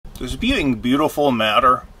Does viewing beautiful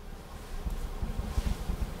matter?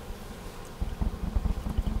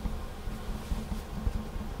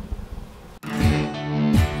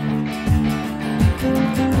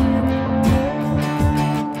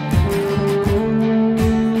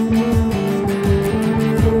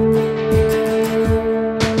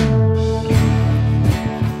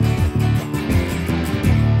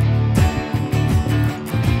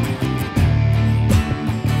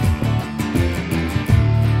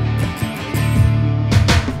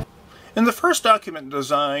 In the first document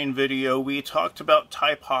design video, we talked about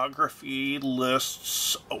typography,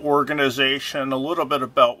 lists, organization, a little bit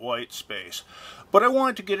about white space. But I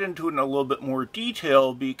wanted to get into it in a little bit more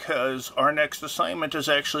detail because our next assignment is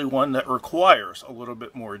actually one that requires a little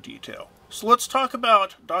bit more detail. So let's talk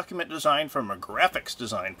about document design from a graphics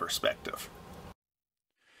design perspective.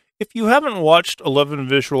 If you haven't watched 11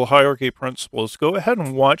 Visual Hierarchy Principles, go ahead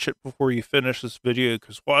and watch it before you finish this video,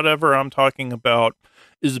 because whatever I'm talking about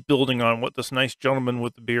is building on what this nice gentleman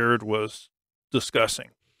with the beard was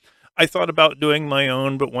discussing. I thought about doing my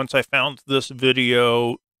own, but once I found this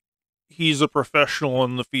video, he's a professional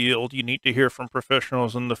in the field. You need to hear from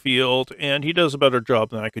professionals in the field, and he does a better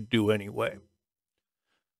job than I could do anyway.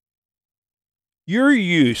 You're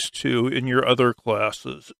used to, in your other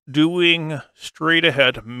classes, doing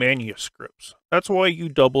straight-ahead manuscripts. That's why you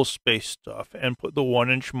double-space stuff and put the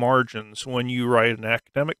 1-inch margins when you write an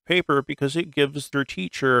academic paper, because it gives their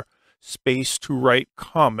teacher space to write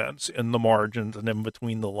comments in the margins and in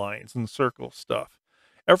between the lines and circle stuff.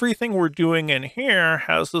 Everything we're doing in here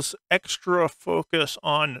has this extra focus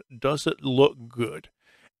on, does it look good?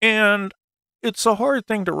 And it's a hard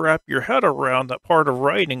thing to wrap your head around. That part of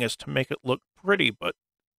writing is to make it look pretty, but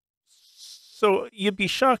so you'd be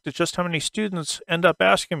shocked at just how many students end up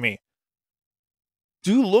asking me,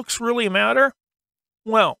 do looks really matter?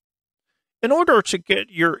 Well, in order to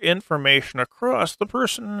get your information across, the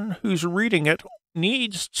person who's reading it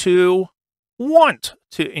needs to want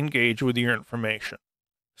to engage with your information.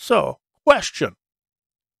 So, question: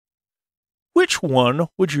 which one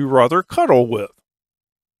would you rather cuddle with?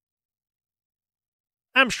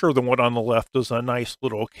 I'm sure the one on the left is a nice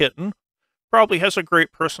little kitten. Probably has a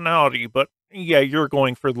great personality, but yeah, you're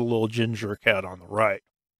going for the little ginger cat on the right.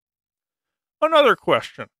 Another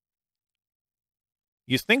question: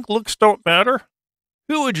 you think looks don't matter?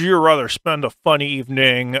 Who would you rather spend a fun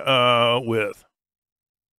evening with?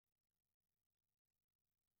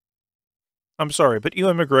 I'm sorry, but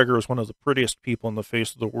Ewan McGregor is one of the prettiest people on the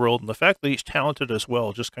face of the world, and the fact that he's talented as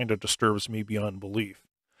well just kind of disturbs me beyond belief.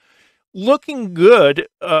 Looking good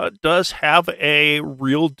does have a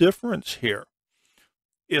real difference here.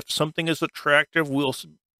 If something is attractive, we'll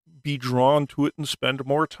be drawn to it and spend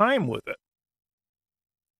more time with it.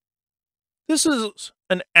 This is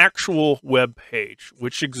an actual web page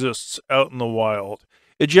which exists out in the wild.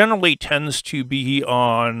 It generally tends to be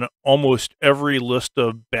on almost every list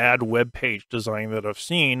of bad web page design that I've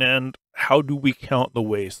seen, and how do we count the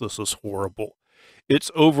ways this is horrible?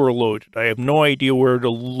 It's overloaded. I have no idea where to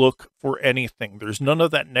look for anything. There's none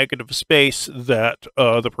of that negative space that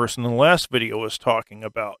the person in the last video was talking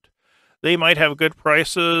about. They might have good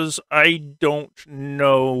prices. I don't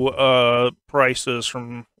know prices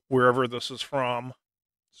from wherever this is from.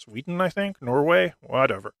 Sweden, I think? Norway?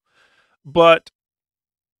 Whatever. But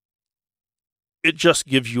it just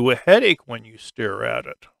gives you a headache when you stare at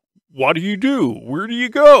it. What do you do? Where do you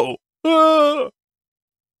go?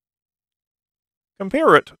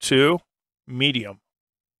 Compare it to Medium.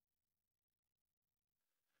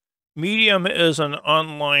 Medium is an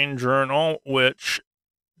online journal which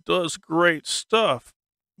does great stuff.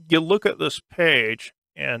 You look at this page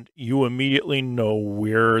and you immediately know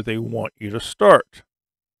where they want you to start.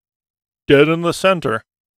 Dead in the center,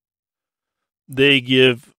 they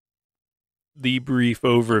give the brief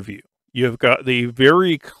overview. You've got the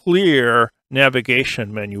very clear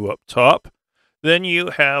navigation menu up top. Then you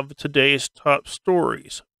have today's top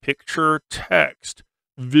stories, picture, text,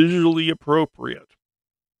 visually appropriate.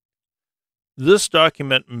 This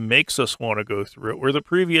document makes us want to go through it, where the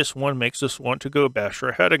previous one makes us want to go bash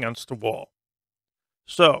our head against the wall.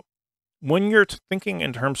 So, when you're thinking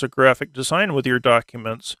in terms of graphic design with your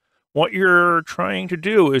documents, what you're trying to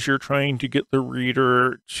do is you're trying to get the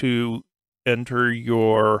reader to enter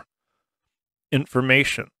your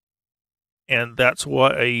information. And that's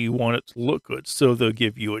why you want it to look good, so they'll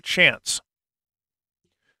give you a chance.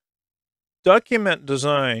 Document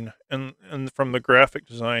design, and from the graphic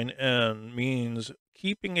design end, means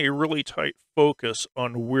keeping a really tight focus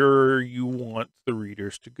on where you want the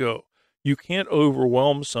readers to go. You can't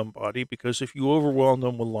overwhelm somebody, because if you overwhelm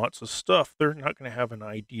them with lots of stuff, they're not going to have an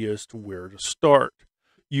idea as to where to start.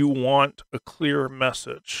 You want a clear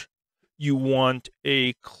message. You want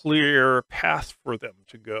a clear path for them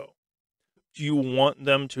to go. Do you want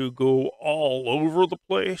them to go all over the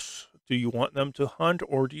place? Do you want them to hunt,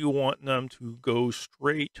 or do you want them to go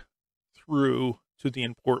straight through to the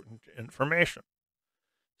important information?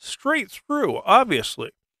 Straight through,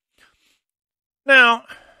 obviously. Now,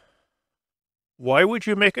 why would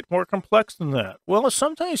you make it more complex than that? Well,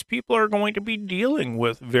 sometimes people are going to be dealing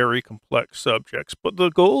with very complex subjects, but the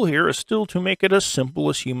goal here is still to make it as simple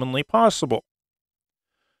as humanly possible.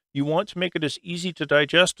 You want to make it as easy to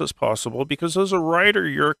digest as possible because as a writer,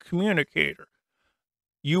 you're a communicator.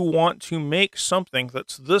 You want to make something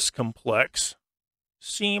that's this complex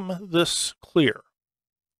seem this clear.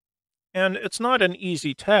 And it's not an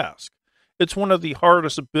easy task. It's one of the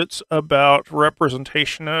hardest bits about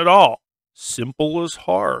representation at all. Simple is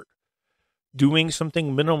hard. Doing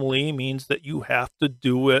something minimally means that you have to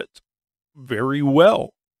do it very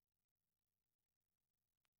well.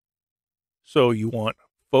 So you want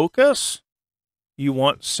focus, you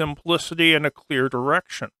want simplicity and a clear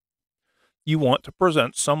direction. You want to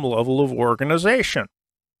present some level of organization.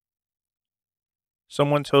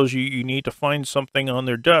 Someone tells you you need to find something on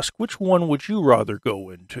their desk. Which one would you rather go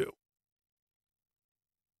into?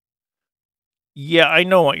 Yeah, I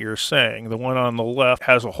know what you're saying. The one on the left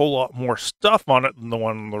has a whole lot more stuff on it than the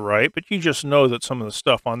one on the right, but you just know that some of the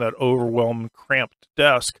stuff on that overwhelmed, cramped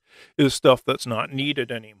desk is stuff that's not needed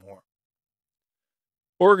anymore.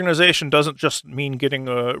 Organization doesn't just mean getting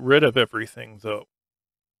rid of everything, though.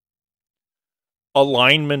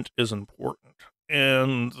 Alignment is important,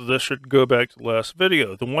 and this should go back to the last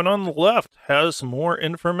video. The one on the left has more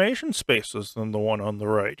information spaces than the one on the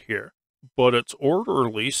right here, but it's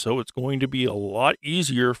orderly, so it's going to be a lot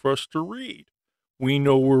easier for us to read. We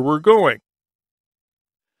know where we're going.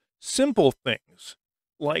 Simple things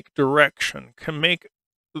like direction can make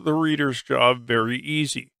the reader's job very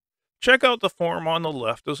easy. Check out the form on the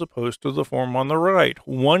left as opposed to the form on the right.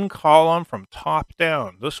 One column from top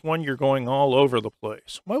down. This one, you're going all over the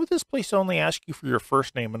place. Why would this place only ask you for your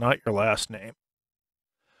first name and not your last name?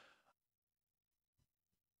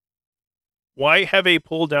 Why have a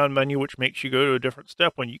pull-down menu which makes you go to a different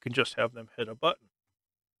step when you can just have them hit a button?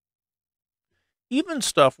 Even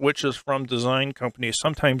stuff which is from design companies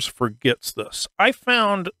sometimes forgets this. I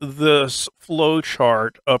found this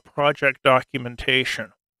flowchart of project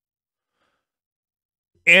documentation.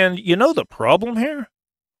 And you know the problem here?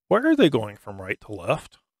 Where are they going from right to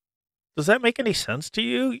left? Does that make any sense to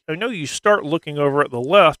you? I know you start looking over at the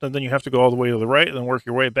left, and then you have to go all the way to the right, and then work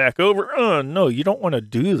your way back over. No, you don't want to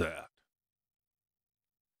do that.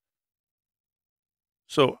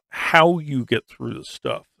 So how you get through this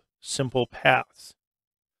stuff? Simple paths.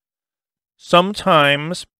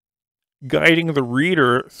 Sometimes guiding the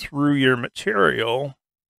reader through your material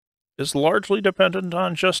is largely dependent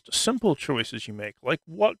on just simple choices you make, like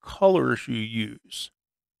what colors you use.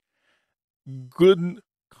 Good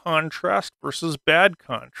contrast versus bad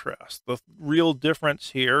contrast. The real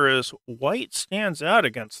difference here is white stands out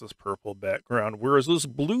against this purple background, whereas this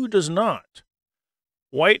blue does not.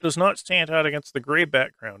 White does not stand out against the gray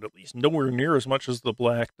background, at least nowhere near as much as the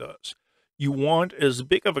black does. You want as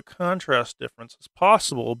big of a contrast difference as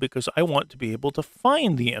possible because I want to be able to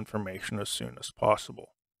find the information as soon as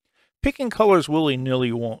possible. Picking colors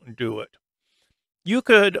willy-nilly won't do it. You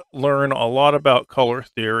could learn a lot about color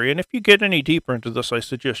theory, and if you get any deeper into this, I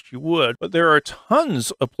suggest you would, but there are tons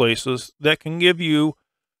of places that can give you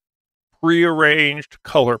prearranged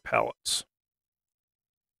color palettes.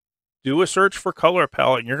 Do a search for color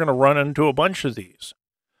palette, and you're going to run into a bunch of these.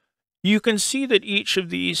 You can see that each of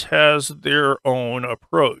these has their own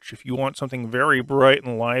approach. If you want something very bright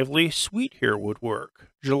and lively, Sweet here would work.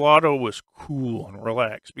 Gelato was cool and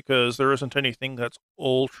relaxed because there isn't anything that's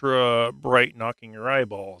ultra bright knocking your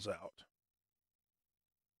eyeballs out.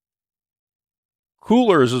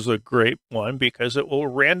 Coolers is a great one because it will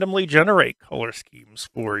randomly generate color schemes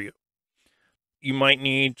for you. You might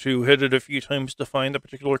need to hit it a few times to find the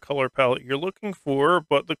particular color palette you're looking for,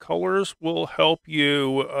 but the colors will help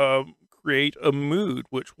you create a mood,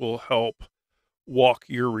 which will help walk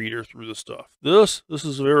your reader through the stuff. This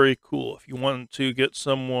is very cool. If you want to get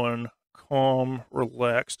someone calm,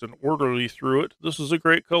 relaxed, and orderly through it, this is a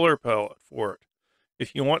great color palette for it.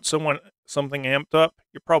 If you want something amped up,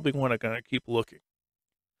 you probably want to keep looking.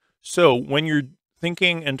 So when you're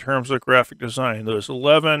thinking in terms of graphic design, those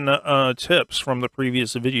 11 tips from the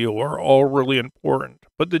previous video are all really important.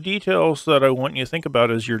 But the details that I want you to think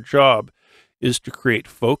about as your job is to create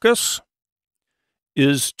focus,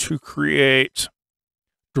 is to create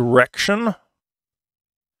direction,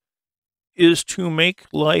 is to make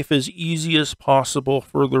life as easy as possible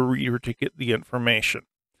for the reader to get the information.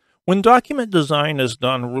 When document design is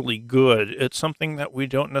done really good, it's something that we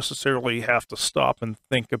don't necessarily have to stop and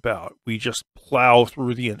think about. We just plow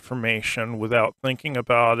through the information without thinking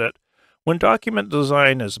about it. When document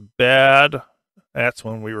design is bad, that's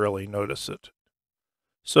when we really notice it.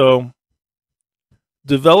 So,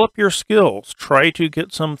 develop your skills. Try to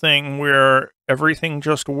get something where everything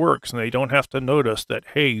just works and they don't have to notice that,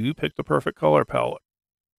 hey, you picked the perfect color palette.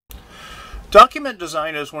 Document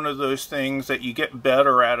design is one of those things that you get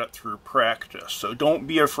better at it through practice, so don't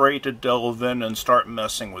be afraid to delve in and start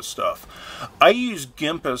messing with stuff. I use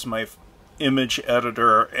GIMP as my image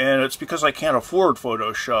editor, and it's because I can't afford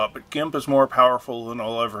Photoshop, but GIMP is more powerful than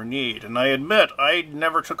I'll ever need. And I admit, I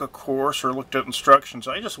never took a course or looked at instructions.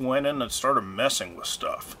 I just went in and started messing with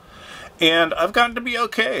stuff. And I've gotten to be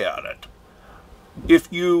okay at it.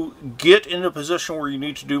 If you get in a position where you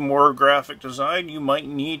need to do more graphic design, you might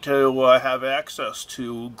need to have access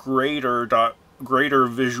to greater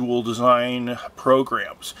visual design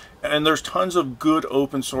programs. And there's tons of good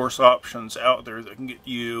open source options out there that can get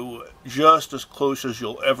you just as close as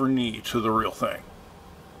you'll ever need to the real thing.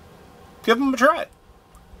 Give them a try.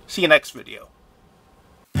 See you next video.